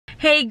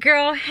Hey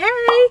girl,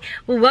 hey!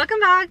 Welcome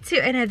back to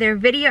another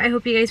video. I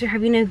hope you guys are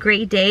having a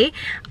great day.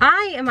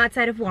 I am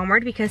outside of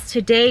Walmart because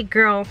today,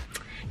 girl,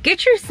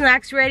 get your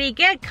snacks ready,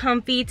 get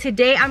comfy.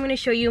 Today I'm going to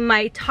show you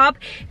my top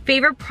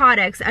favorite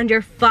products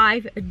under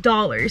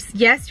 $5.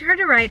 Yes, you heard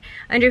it right,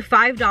 under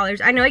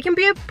 $5. I know it can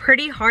be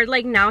pretty hard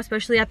like now,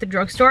 especially at the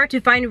drugstore, to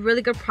find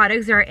really good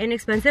products that are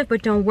inexpensive,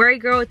 but don't worry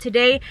girl,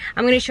 today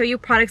I'm going to show you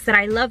products that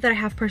I love, that I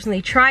have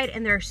personally tried,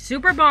 and they're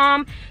super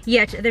bomb,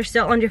 yet they're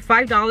still under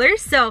 $5.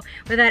 So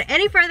without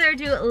any further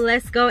ado,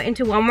 let's go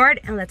into Walmart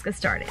and let's get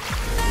started.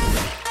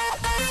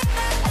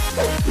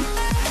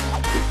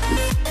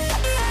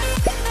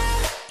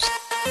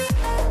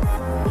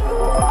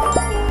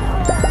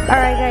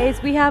 Alright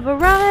guys, we have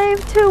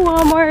arrived to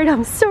Walmart.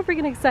 I'm so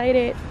freaking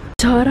excited.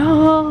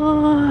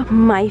 Ta-da!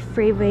 My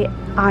favorite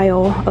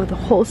aisle of the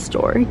whole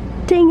store.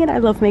 Dang it, I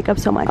love makeup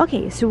so much.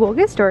 Okay, so we'll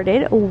get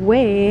started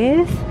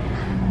with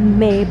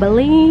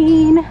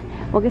Maybelline.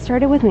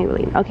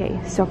 Okay,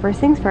 so first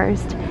things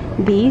first,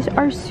 these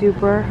are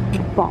super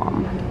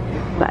bomb.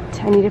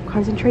 But I need to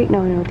concentrate.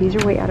 No, these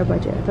are way out of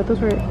budget. I thought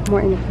those were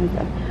more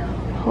inexpensive.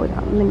 Hold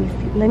on, let me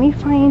see. Let me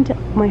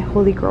find my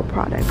holy girl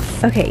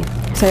products. Okay,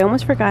 so I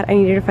almost forgot I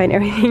needed to find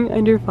everything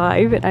under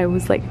 $5 and I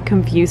was like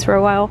confused for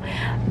a while.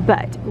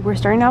 But we're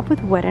starting off with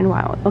Wet n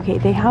Wild. Okay,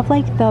 they have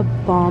like the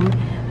bomb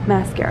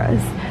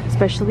mascaras.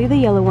 Especially the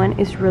yellow one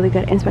is really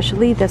good. And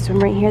especially this one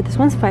right here. This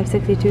one's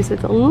 $5.62, so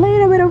it's a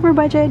little bit over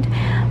budget.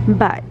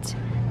 But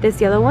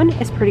this yellow one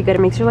is pretty good. It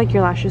makes your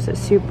lashes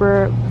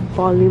super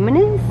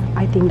voluminous.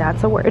 I think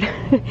that's a word.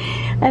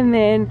 And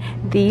then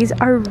these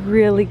are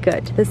really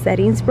good. The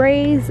setting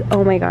sprays,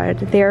 oh my god,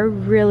 they're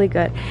really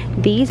good.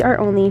 These are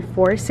only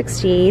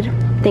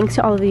 $4.68. Thanks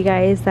to all of you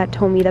guys that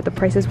told me that the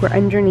prices were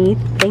underneath.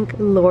 Thank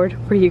Lord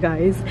for you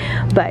guys.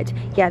 But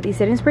yeah, these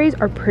setting sprays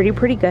are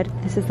pretty good.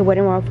 This is the Wet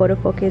n Wild Photo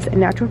Focus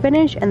Natural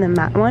Finish and the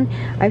matte one.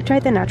 I've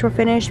tried the natural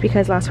finish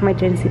because last time I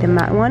didn't see the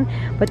matte one,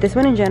 but this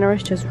one in general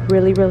is just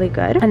really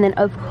good. And then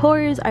of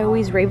course, I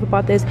always rave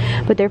about this,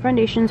 but their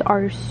foundations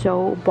are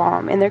so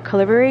bomb and their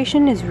color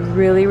variation is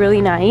really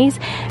nice.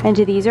 And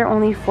these are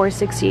only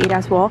 $4.68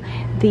 as well.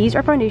 These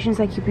are foundations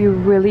that keep you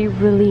really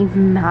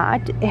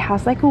matte. It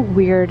has like a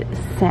weird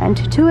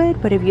scent to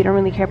it, but if you don't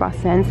really care about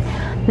scents,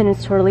 then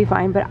it's totally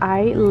fine. But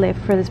I live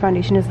for this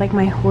foundation. It's like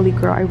my holy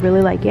girl. I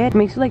really like it. It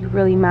makes it like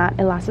really matte.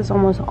 It lasts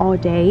almost all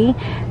day,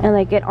 and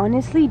like it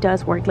honestly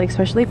does work, like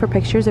especially for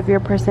pictures. If you're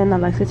a person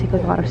that likes to take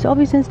like a lot of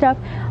selfies and stuff,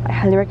 I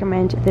highly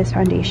recommend this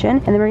foundation.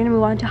 And then we're gonna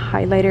move on to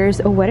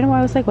highlighters. Wet n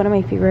Wild is like one of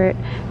my favorite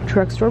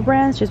drugstore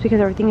brands just because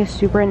everything is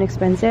super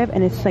inexpensive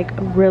and it's like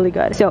really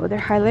good. So their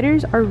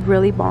highlighters are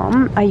really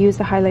bomb. I use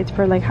the highlights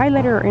for like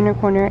highlighter or inner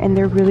corner, and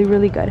they're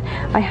really good.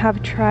 I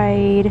have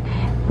tried,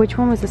 which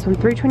one was this one?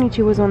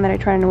 322 was one that I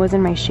tried and it was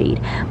in my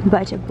shade.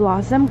 But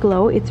Blossom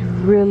Glow, it's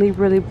really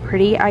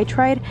pretty. I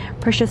tried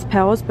Precious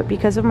Pales, but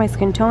because of my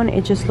skin tone,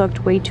 it just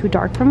looked way too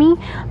dark for me.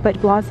 But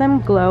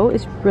Blossom Glow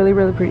is really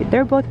pretty.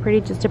 They're both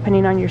pretty just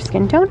depending on your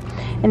skin tone.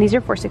 And these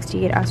are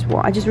 $4.68 as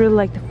well. I just really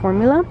like the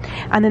formula.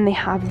 And then they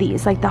have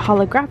these like the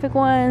holographic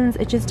ones.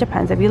 It just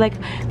depends. If you like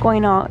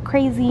going all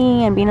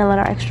crazy and being a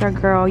little extra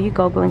girl, you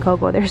go and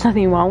Coco. There's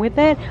nothing wrong with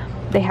it.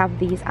 They have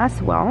these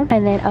as well.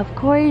 And then of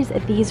course,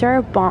 these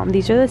are bomb.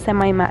 These are the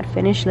semi-matte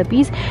finish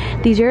lippies.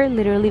 These are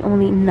literally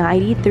only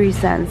 93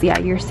 cents. Yeah,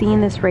 you're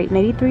seeing this right,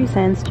 93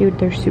 cents, dude.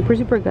 They're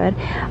super good.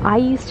 I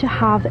used to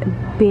have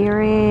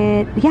Bear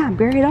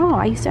It All.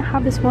 I used to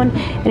have this one,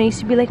 and it used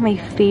to be like my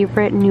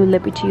favorite new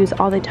lippy to use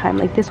all the time.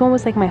 Like this one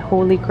was like my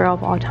holy grail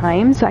of all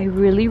time. So I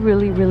really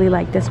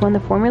like this one. The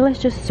formula is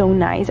just so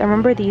nice. I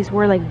remember these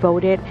were like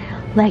voted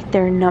like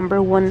their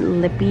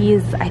 #1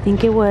 lippies. I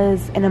think it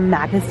was in a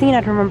magazine.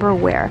 I don't remember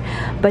where,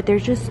 but they're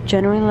just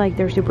generally like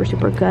they're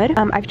super good.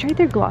 I've tried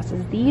their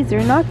glosses. These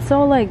are not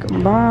so like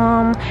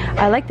bomb.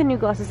 I like the new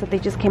glosses that they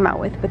just came out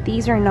with, but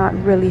these are not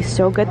really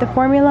so good. The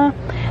formula,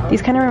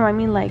 these kind of remind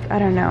me like, I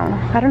don't know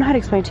how to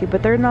explain it to you,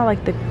 but they're not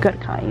like the good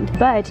kind.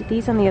 But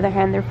these on the other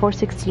hand, they're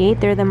 $4.68.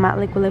 They're the matte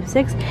liquid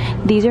lipsticks.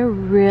 These are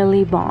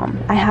really bomb.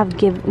 I have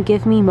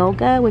Give Me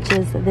Mocha, which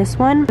is this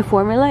one. The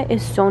formula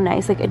is so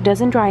nice. Like it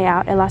doesn't dry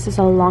out. It lasts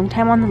a long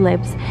time on the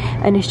lips,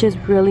 and it's just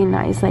really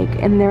nice. Like,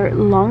 and they're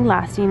long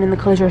lasting, and the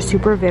colors are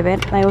super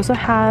vivid. I also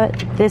have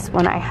this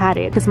one. I had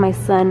it because my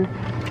son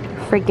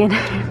freaking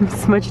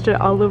smudged it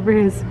all over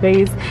his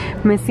face.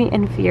 Missy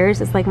and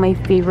Fierce is like my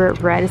favorite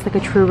red. It's like a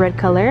true red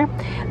color.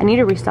 I need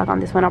to restock on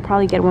this one. I'll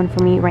probably get one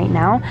for me right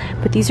now,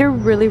 but these are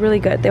really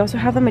good. They also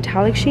have the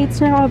metallic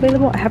shades now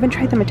available. I haven't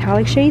tried the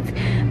metallic shades,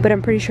 but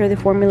I'm pretty sure the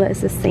formula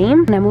is the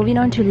same. Now moving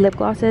on to lip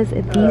glosses.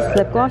 These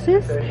lip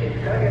glosses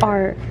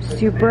are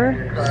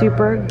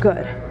super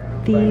good.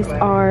 These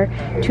are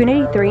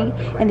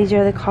 $2.83, and these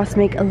are the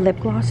Cosmic lip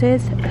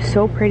glosses.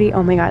 So pretty.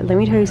 Oh my god, let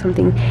me tell you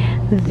something.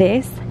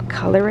 This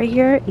color right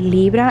here,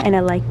 Libra, and I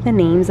like the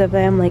names of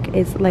them. Like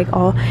it's like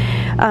all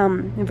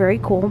very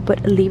cool,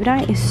 but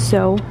Libra is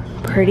so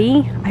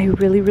pretty. I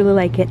really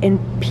like it. And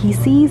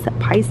Pisces,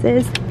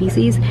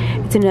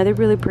 it's It's another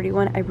really pretty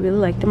one. I really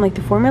like them. Like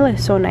the formula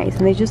is so nice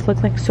and they just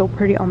look like so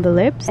pretty on the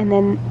lips. And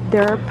then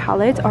their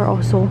palettes are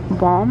also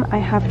bomb. I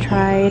have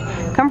tried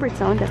Comfort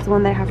Zone. That's the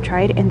one that I have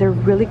tried and they're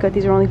really good.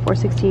 These are only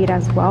 $4.68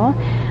 as well.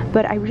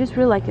 But I just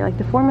really like it. Like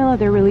the formula,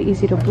 they're really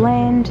easy to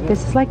blend.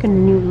 This is like a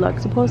new look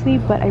supposedly,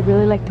 but I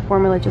really like the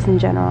formula just in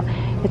general.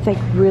 It's like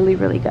really,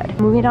 really good.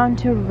 Moving on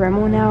to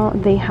Remo now.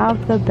 They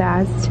have the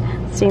best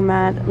Stay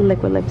Matte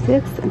liquid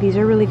lipsticks. These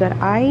are really good.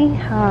 I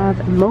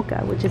have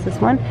Mocha, which is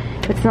this one.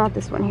 It's not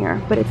this one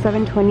here, but it's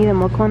 $7.20, the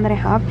Mocha one that I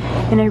have.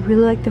 And I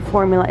really like the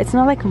formula. It's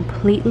not like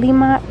completely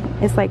matte.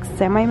 It's like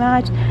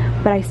semi-matte,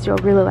 but I still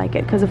really like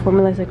it because the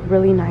formula is like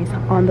really nice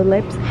on the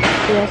lips.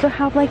 They also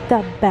have like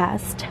the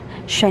best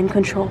shine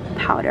control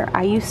powder.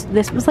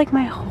 This was like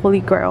my holy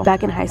grail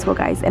back in high school,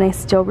 guys, and I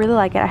still really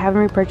like it. I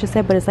haven't repurchased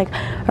it, but it's like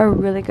a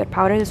really good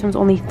powder. This one's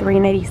only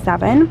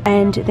 $3.97,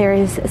 and there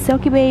is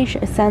Silky Beige,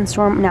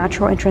 Sandstorm,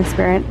 Natural, and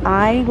Transparent.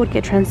 I would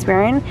get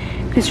Transparent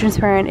because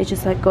Transparent, it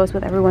just like goes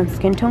with everyone's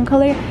skin tone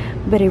color,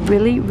 but I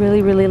really,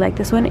 really, really like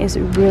this one. It's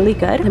really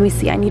good. Let me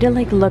see. I need to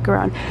like look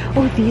around.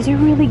 Oh, these are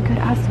really good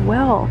as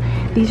well.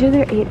 These are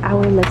their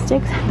 8-hour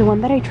lipsticks. The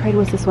one that I tried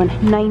was this one,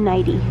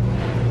 $9.90.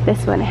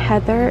 This one,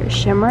 Heather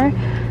Shimmer.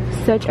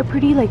 Such a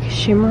pretty like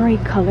shimmery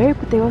color,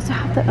 but they also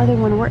have the other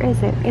one. Where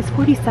is it? It's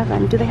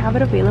 $47. Do they have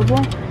it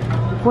available?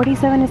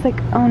 47 is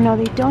like, oh no,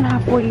 they don't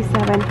have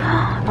 47.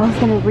 I was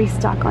gonna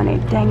restock on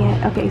it, dang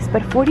it. Okay,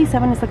 but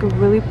 47 is like a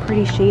really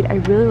pretty shade. I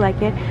really like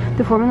it.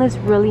 The formula is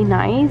really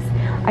nice.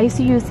 I used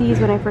to use these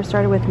when I first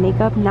started with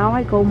makeup. Now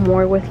I go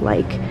more with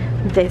like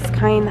this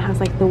kind that has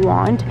like the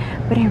wand,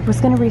 but I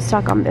was gonna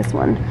restock on this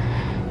one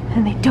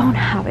and they don't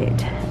have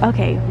it.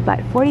 Okay,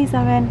 but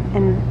 47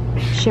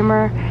 and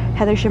Shimmer,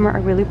 Heather Shimmer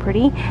are really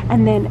pretty.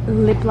 And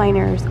then lip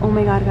liners. Oh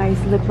my god,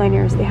 guys, lip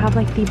liners. They have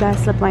like the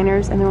best lip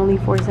liners and they're only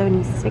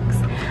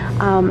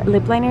 $4.76.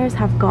 Lip liners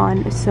have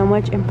gone so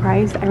much in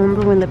price. I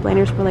remember when lip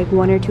liners were like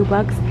 $1 or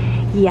 $2.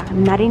 Yeah,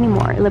 not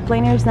anymore. Lip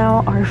liners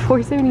now are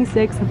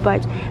 $4.76,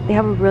 but they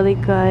have a really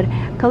good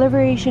color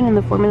variation and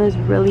the formula is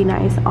really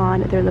nice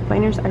on their lip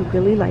liners. I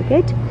really like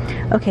it.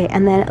 Okay,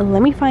 and then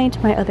let me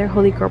find my other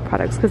holy grail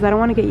products because I don't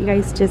want to get you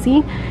guys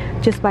dizzy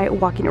just by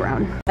walking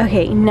around.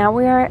 Okay, now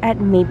we are at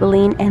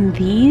Maybelline and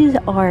these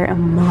are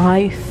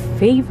my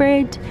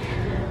favorite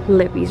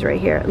lippies right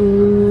here.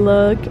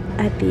 Look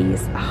at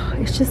these. Oh,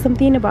 it's just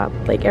something about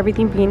like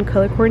everything being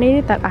color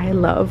coordinated that I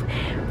love.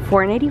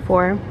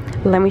 $4.84.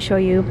 Let me show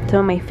you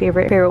some of my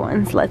favorite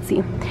ones. Let's see,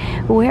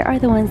 where are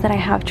the ones that I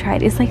have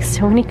tried? It's like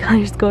so many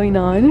colors going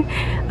on.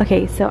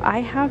 Okay, so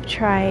I have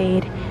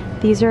tried,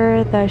 these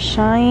are the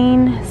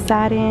Shine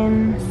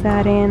Satin.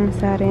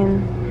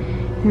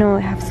 No,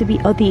 it has to be,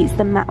 oh, these,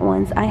 the matte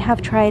ones. I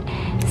have tried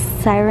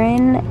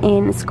Siren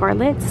in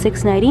Scarlet,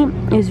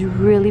 $6.90. Is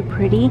really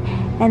pretty.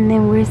 And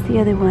then where's the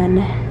other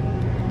one?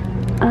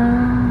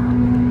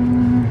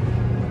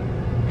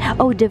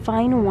 Oh,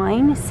 Divine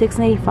Wine,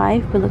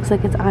 $6.95, but looks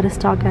like it's out of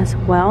stock as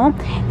well.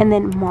 And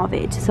then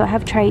Mauve. So I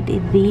have tried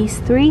these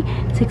three,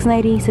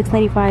 $6.90,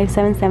 $6.95,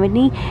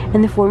 $7.70,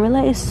 and the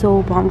formula is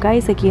so bomb,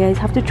 guys. Like, you guys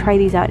have to try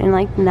these out. And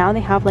like now they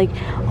have like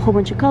a whole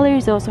bunch of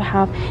colors. They also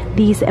have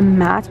these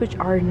mattes, which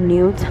are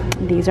nudes.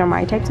 These are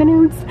my types of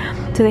nudes.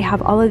 So they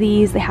have all of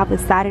these. They have the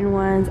satin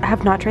ones. I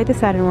have not tried the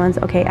satin ones.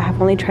 Okay, I have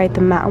only tried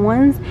the matte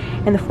ones,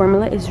 and the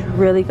formula is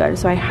really good.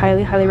 So I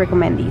highly, highly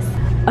recommend these.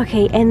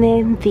 Okay, and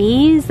then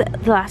these,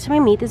 the last time I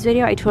made this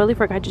video, I totally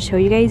forgot to show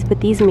you guys,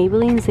 but these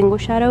Maybelline single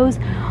shadows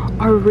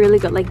are really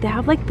good. Like, they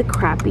have like the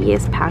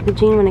crappiest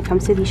packaging when it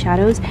comes to these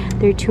shadows.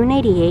 They're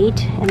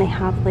 $2.98 and they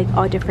have like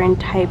all different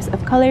types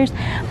of colors,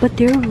 but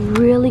they're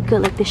really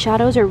good. Like, the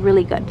shadows are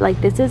really good.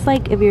 Like, this is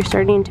like if you're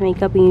starting into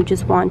makeup and you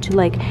just want to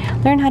like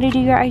learn how to do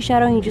your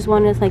eyeshadow and you just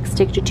want to like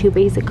stick to 2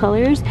 basic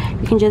colors,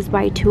 you can just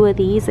buy 2 of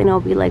these and it'll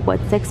be like, what,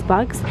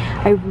 $6?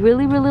 I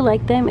really, really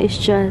like them. It's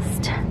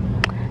just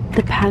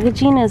the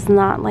packaging is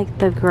not like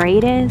the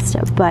greatest,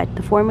 but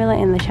the formula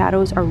and the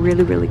shadows are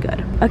really, really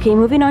good. Okay,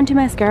 moving on to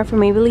mascara from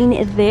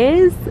Maybelline.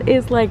 This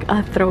is like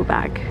a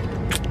throwback.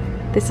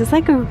 This is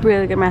like a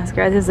really good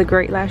mascara. This is a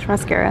Great Lash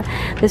mascara.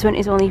 This one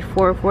is only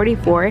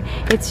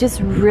 $4.44. It's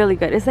just really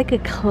good. It's like a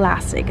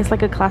classic. It's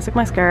like a classic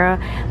mascara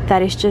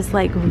that is just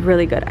like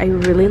really good. I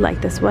really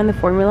like this one. The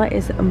formula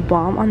is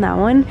bomb on that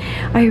one.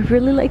 I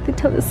really like the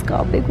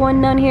telescopic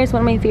one down here. It's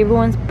one of my favorite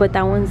ones, but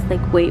that one's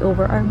like way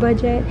over our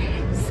budget.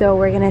 So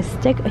we're gonna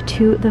stick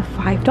to the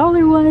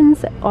 $5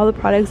 ones. All the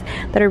products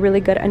that are really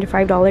good under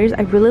 $5.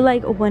 I really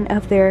like one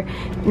of their,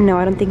 no,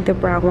 I don't think the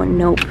brown one,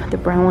 nope. The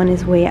brown one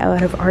is way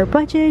out of our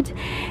budget.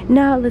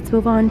 Now let's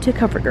move on to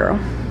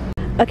CoverGirl.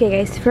 Okay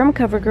guys, from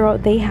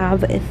CoverGirl, they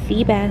have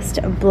the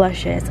best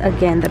blushes.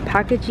 Again, the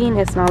packaging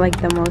is not like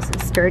the most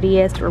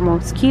sturdiest or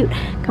most cute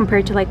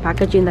compared to like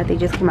packaging that they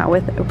just came out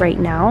with right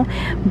now,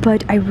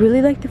 but I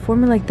really like the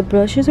formula. Like, the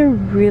blushes are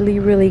really,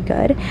 really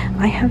good.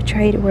 I have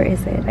tried, where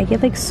is it? I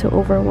get like so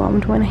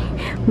overwhelmed when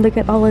I look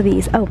at all of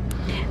these. Oh,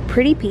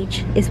 Pretty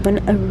Peach is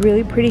a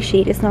really pretty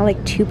shade. It's not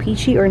like too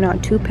peachy or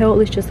not too pale.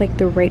 It's just like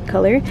the right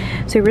color.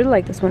 So I really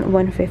like this one.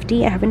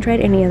 $150. I haven't tried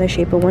any other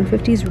shade, but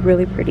 $150 is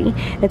really pretty.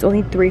 It's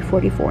only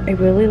 $3.44. before. I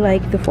really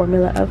like the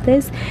formula of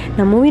this.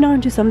 Now moving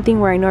on to something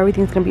where I know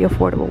everything's gonna be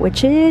affordable,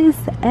 which is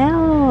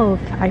e.l.f.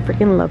 I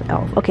freaking love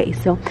e.l.f. Okay,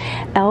 so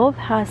e.l.f.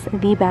 has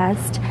the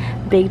best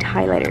baked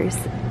highlighters,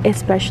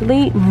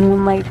 especially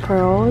Moonlight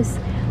Pearls.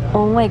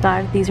 Oh my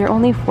god, these are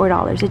only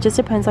 $4. It just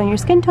depends on your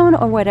skin tone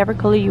or whatever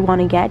color you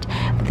want to get,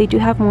 but they do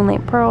have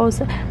Moonlight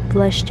Pearls,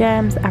 Blush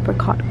Gems,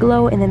 Apricot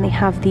Glow, and then they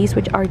have these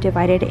which are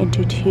divided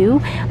into two,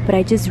 but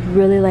I just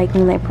really like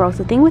Moonlight Pearls.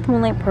 The thing with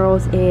Moonlight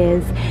Pearls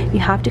is you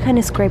have to kind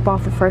of scrape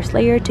off the first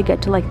layer to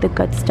get to like the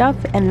good stuff,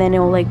 and then it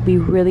will like be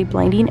really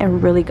blinding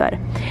and really good.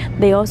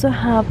 They also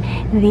have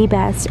the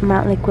best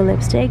matte liquid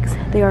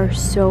lipsticks. They are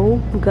so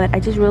good.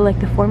 I just really like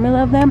the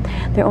formula of them.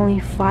 They're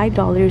only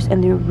 $5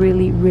 and they're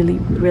really, really,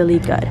 really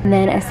good. And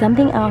then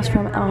something else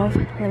from e.l.f.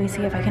 Let me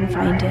see if I can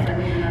find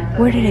it.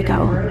 Where did it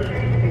go?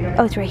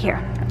 Oh, it's right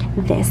here.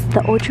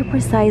 The Ultra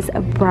Precise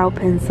Brow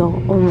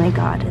Pencil. Oh my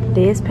god,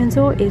 this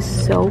pencil is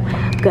so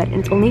good.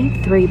 It's only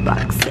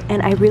 $3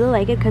 and I really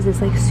like it because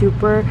it's like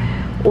super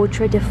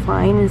ultra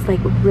defined. It's like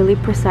really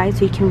precise,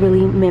 so you can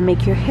really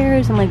mimic your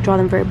hairs and like draw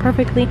them very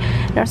perfectly.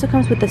 It also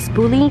comes with a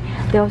spoolie.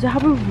 They also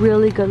have a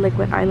really good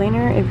liquid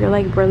eyeliner. If you're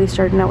like barely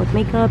starting out with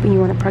makeup and you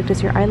want to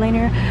practice your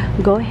eyeliner,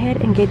 go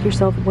ahead and get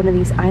yourself one of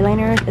these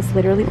eyeliners. It's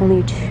literally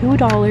only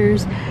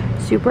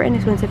 $2, super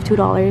inexpensive,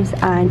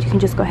 $2, and you can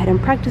just go ahead and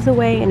practice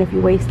away. And if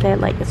you waste it,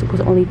 like it's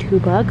only $2,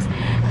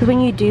 because when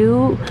you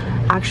do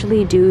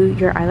actually do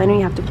your eyeliner,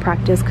 you have to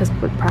practice, because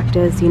with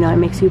practice, you know, it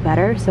makes you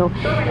better. So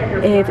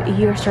if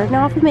you're starting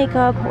off with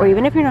makeup, or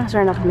even if you're not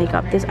starting off with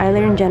makeup, this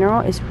eyeliner in general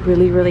is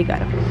really, really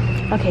good.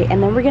 Okay,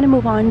 and then we're gonna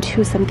move on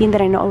to something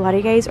that I know a lot of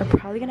you guys are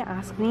probably gonna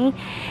ask me,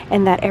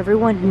 and that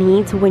everyone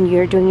needs when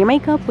you're doing your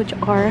makeup, which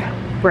are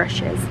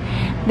brushes.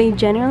 They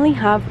generally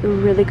have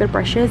really good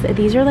brushes.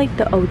 These are like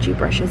the OG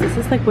brushes. This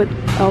is like what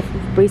e.l.f.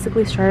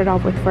 basically started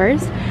off with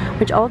first,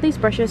 which all of these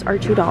brushes are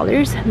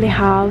 $2. They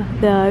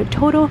have the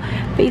total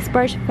face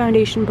brush,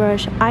 foundation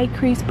brush, eye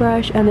crease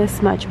brush, and the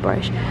smudge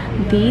brush.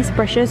 These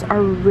brushes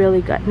are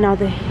really good. Now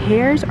the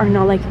hairs are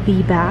not like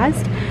the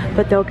best,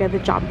 but they'll get the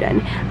job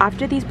done.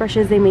 After these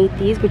brushes, they made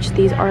these, which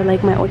these are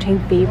like my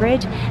all-time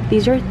favorite.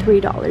 These are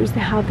 $3. They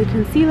have the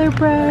concealer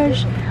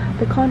brush,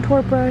 the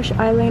contour brush,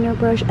 eyeliner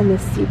brush, and the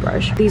C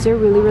brush. These are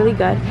really, really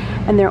good,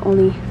 and they're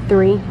only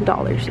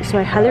 $3. So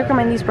I highly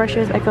recommend these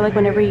brushes. I feel like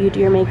whenever you do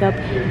your makeup,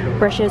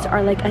 brushes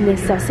are like a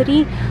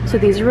necessity, so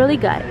these are really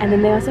good. And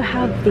then they also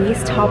have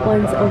these top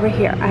ones over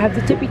here. I have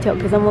the tippy toe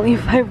because I'm only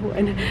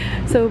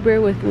 5'1", so bear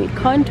with me.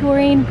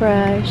 Contouring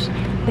brush.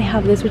 They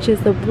have this, which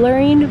is the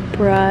blurring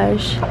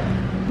brush.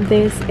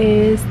 This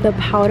is the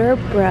powder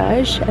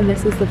brush, and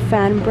this is the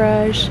fan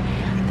brush.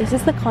 This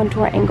is the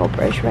contour angle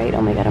brush, right?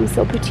 Oh my god, I'm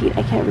so petite,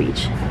 I can't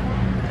reach.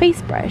 Face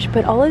brush.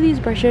 But all of these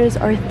brushes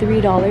are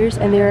 $3,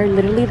 and they're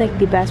literally like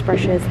the best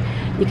brushes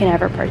you can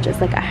ever purchase.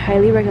 Like, I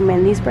highly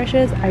recommend these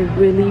brushes. I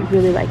really,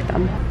 really like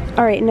them.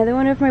 Alright, another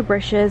one of my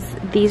brushes.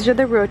 These are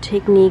the Real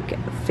Technique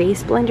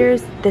face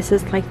blenders. This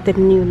is like the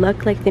new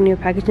look, like the new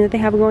packaging that they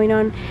have going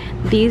on.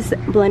 These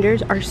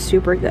blenders are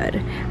super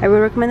good. I would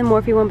recommend the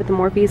Morphe one, but the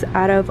Morphe is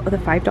out of the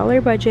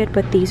 $5 budget,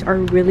 but these are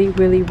really,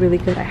 really, really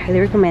good. I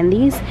highly recommend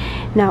these.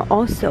 Now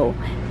also,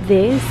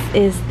 this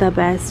is the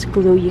best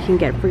glue you can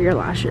get for your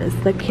lashes.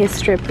 The Kiss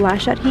Strip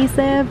Lash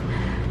Adhesive.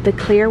 The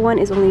clear one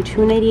is only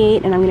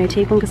 $2.98, and I'm going to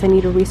take one because I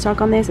need a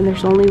restock on this, and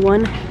there's only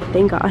one,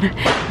 thank god.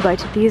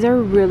 But these are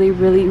really,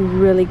 really,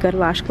 really good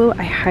lash glue.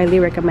 I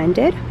highly recommend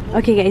it.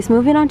 Okay guys,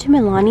 moving on to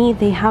Milani.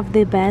 They have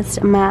the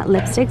best matte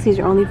lipsticks. These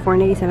are only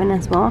 $4.97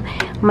 as well.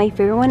 My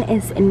favorite one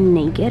is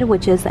Naked,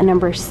 which is a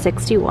number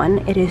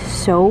 61. It is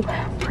so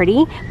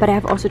pretty, but I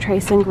have also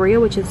tried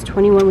Sangria, which is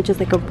 21, which is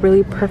like a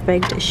really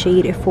perfect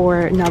shade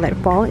for now that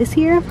fall is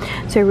here.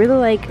 So I really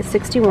like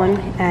 61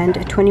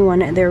 and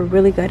 21. They're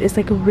really good. It's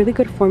like a really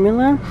good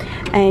formula,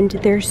 and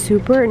they're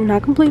super,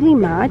 not completely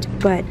matte,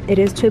 but it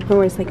is to the point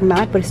where it's like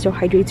matte, but it still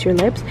hydrates your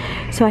lips.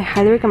 So I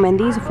highly recommend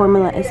these. The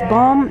formula is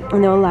bomb,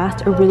 and they'll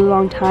last a really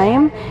long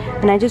time,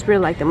 and I just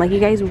really like them. Like, you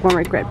guys won't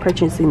regret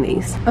purchasing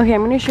these. Okay,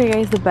 I'm going to show you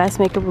guys the best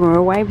makeup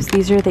remover wipes.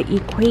 These are the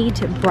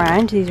Equate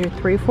brand. These are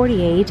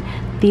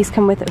 $3.48. These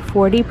come with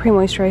 40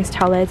 pre-moisturized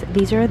towelettes.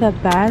 These are the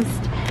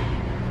best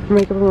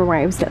makeup remover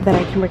wipes that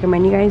I can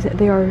recommend you guys.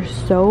 They are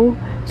so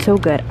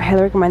good. I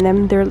highly recommend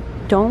them. They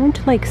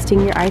don't like sting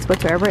your eyes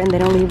whatsoever, and they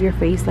don't leave your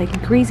face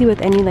like greasy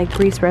with any like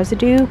grease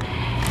residue.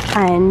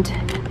 And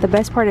the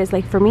best part is,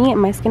 like, for me,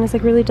 my skin is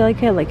like really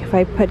delicate. Like, if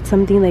I put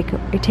something, like,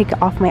 I take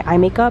off my eye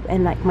makeup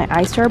and like my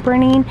eyes start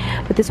burning.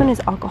 But this one is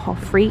alcohol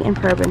free and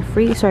paraben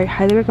free, so I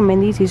highly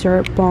recommend these. These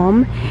are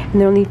bomb, and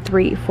they're only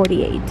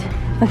 $3.48.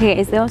 Okay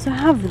guys, they also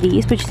have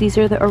these, which these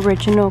are the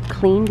original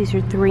clean. These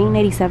are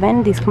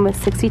 $3.97. These come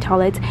with 60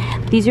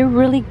 towelettes. These are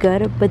really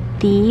good, but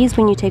these,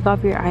 when you take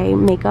off your eye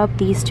makeup,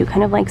 these two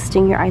kind of like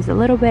sting your eyes a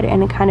little bit,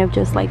 and it kind of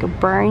just like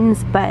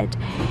burns. But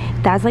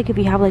that's like if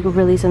you have like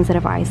really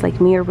sensitive eyes like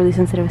me, or really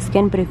sensitive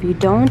skin. But if you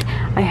don't,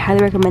 I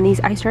highly recommend these.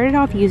 I started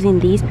off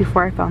using these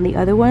before I found the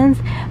other ones,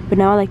 but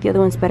now I like the other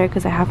ones better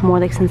because I have more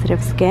like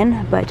sensitive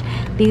skin. But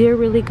these are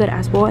really good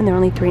as well, and they're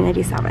only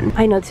 $3.97.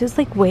 I know this is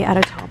like way out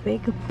of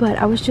topic, but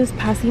I was just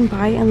passing passing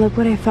by and look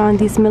what I found.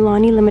 These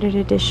Milani limited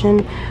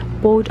edition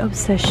Bold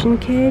Obsession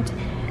kit.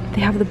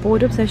 They have the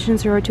Bold Obsession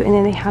 02 and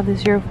then they have the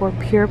 04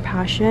 Pure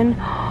Passion.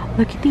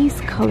 Look at these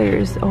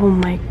colors. Oh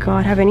my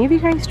god. Have any of you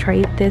guys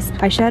tried this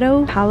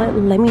eyeshadow palette?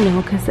 Let me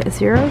know, because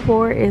the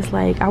 04 is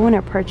like, I want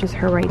to purchase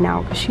her right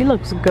now because she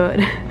looks good.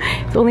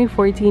 It's only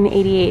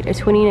 $14.88, a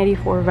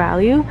 $20.94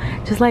 value.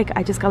 Just like,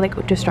 I just got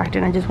like distracted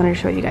and I just wanted to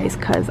show you guys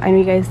because I know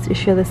you guys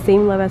share the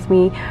same love as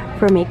me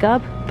for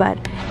makeup. But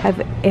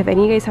if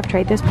any of you guys have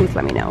tried this, please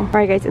let me know.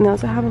 Alright guys, and they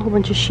also have a whole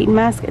bunch of sheet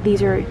masks.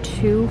 These are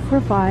 2 for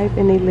 $5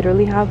 and they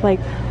literally have like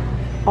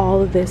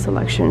all of this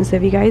selection. So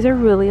if you guys are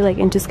really like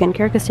into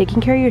skincare, because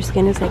taking care of your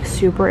skin is like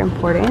super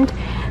important,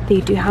 they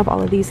do have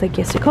all of these like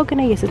yes to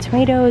coconut, yes to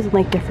tomatoes, and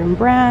like different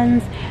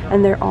brands,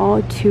 and they're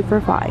all 2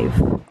 for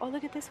 $5. Oh,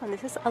 look at this one.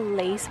 This is a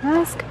lace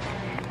mask.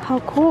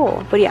 How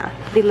cool. But yeah,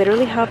 they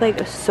literally have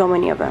like so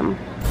many of them.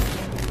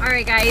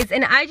 Alright guys,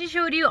 and I just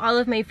showed you all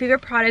of my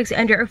favorite products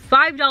under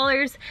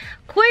 $5.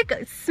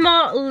 Quick,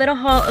 small, little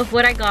haul of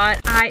what I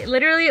got. I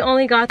literally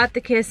only got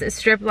the Kiss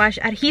Strip Lash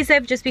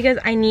Adhesive just because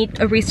I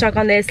need a restock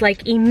on this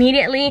like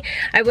immediately.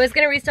 I was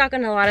gonna restock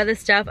on a lot of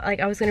this stuff. Like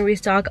I was gonna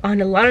restock on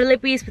a lot of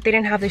lippies, but they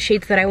didn't have the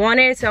shades that I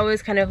wanted, so I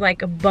was kind of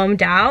like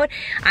bummed out.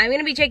 I'm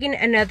gonna be checking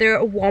another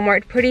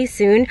Walmart pretty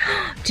soon.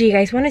 Do you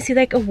guys want to see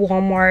like a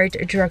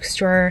Walmart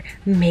drugstore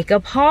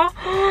makeup haul?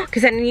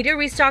 Because I need to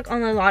restock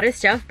on a lot of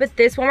stuff, but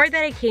this Walmart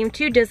that I came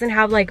to doesn't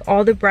have like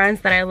all the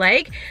brands that I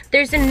like.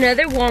 There's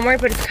another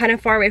Walmart, but it's kind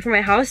of far away from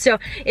my house. So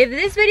if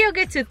this video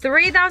gets to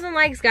 3,000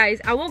 likes,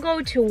 guys, I will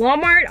go to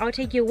Walmart. I'll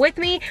take you with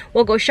me.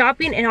 We'll go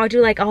shopping and I'll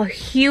do like a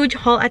huge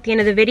haul at the end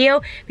of the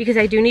video because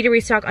I do need to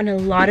restock on a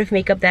lot of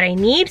makeup that I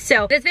need.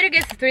 So if this video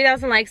gets to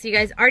 3,000 likes, you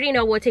guys already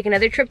know we'll take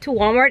another trip to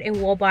Walmart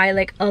and we'll buy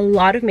like a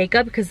lot of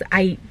makeup because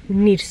I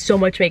need so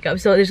much makeup.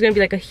 So there's gonna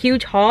be like a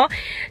huge haul.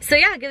 So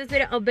yeah, give this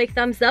video a big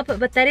thumbs up.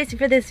 But that is it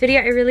for this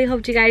video. I really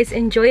hope you guys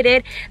enjoyed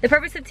it. The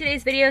purpose of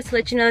today's video is to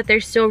let you know that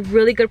there's still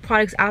really good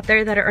products out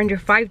there that are under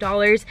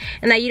 $5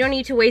 and that you don't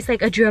need to waste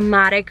like a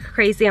dramatic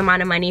crazy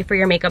amount of money for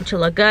your makeup to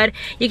look good.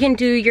 You can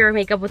do your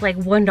makeup with like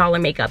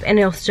 $1 makeup and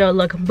it'll still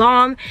look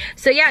bomb.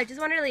 So yeah, I just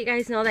wanted to let you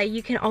guys know that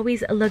you can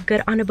always look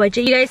good on a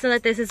budget. You guys know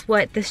that this is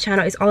what this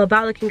channel is all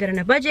about, looking good on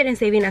a budget and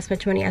saving as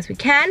much money as we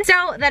can.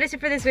 So that is it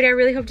for this video. I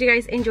really hope you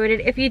guys enjoyed it.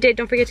 If you did,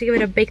 don't forget to give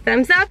it a big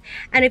thumbs up,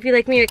 and if you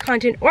like me, my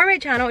content or my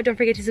channel, don't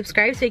forget to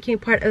subscribe so you can be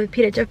part of the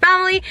Pita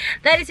family.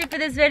 That is it for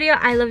this video.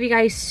 I love you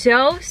guys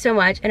so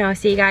much, and I'll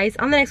see you guys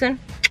on the next one.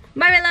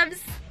 Bye my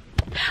loves.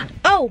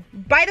 Oh,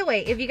 by the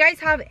way, if you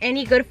guys have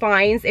any good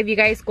finds, if you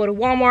guys go to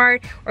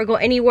Walmart or go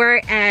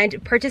anywhere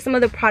and purchase some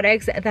of the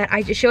products that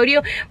I just showed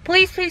you,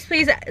 please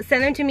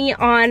send them to me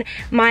on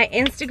my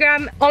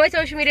Instagram. All my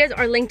social medias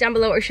are linked down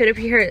below or should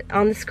appear here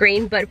on the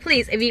screen. But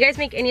please, if you guys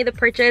make any of the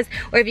purchase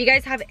or if you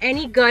guys have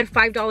any good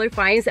 $5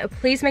 finds,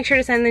 please make sure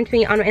to send them to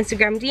me on my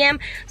Instagram DM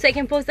so I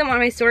can post them on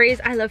my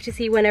stories. I love to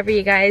see whenever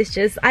you guys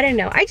just, I don't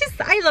know, I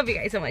love you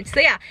guys so much.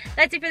 So yeah,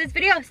 that's it for this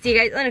video. See you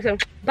guys on the next one.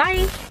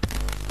 Bye.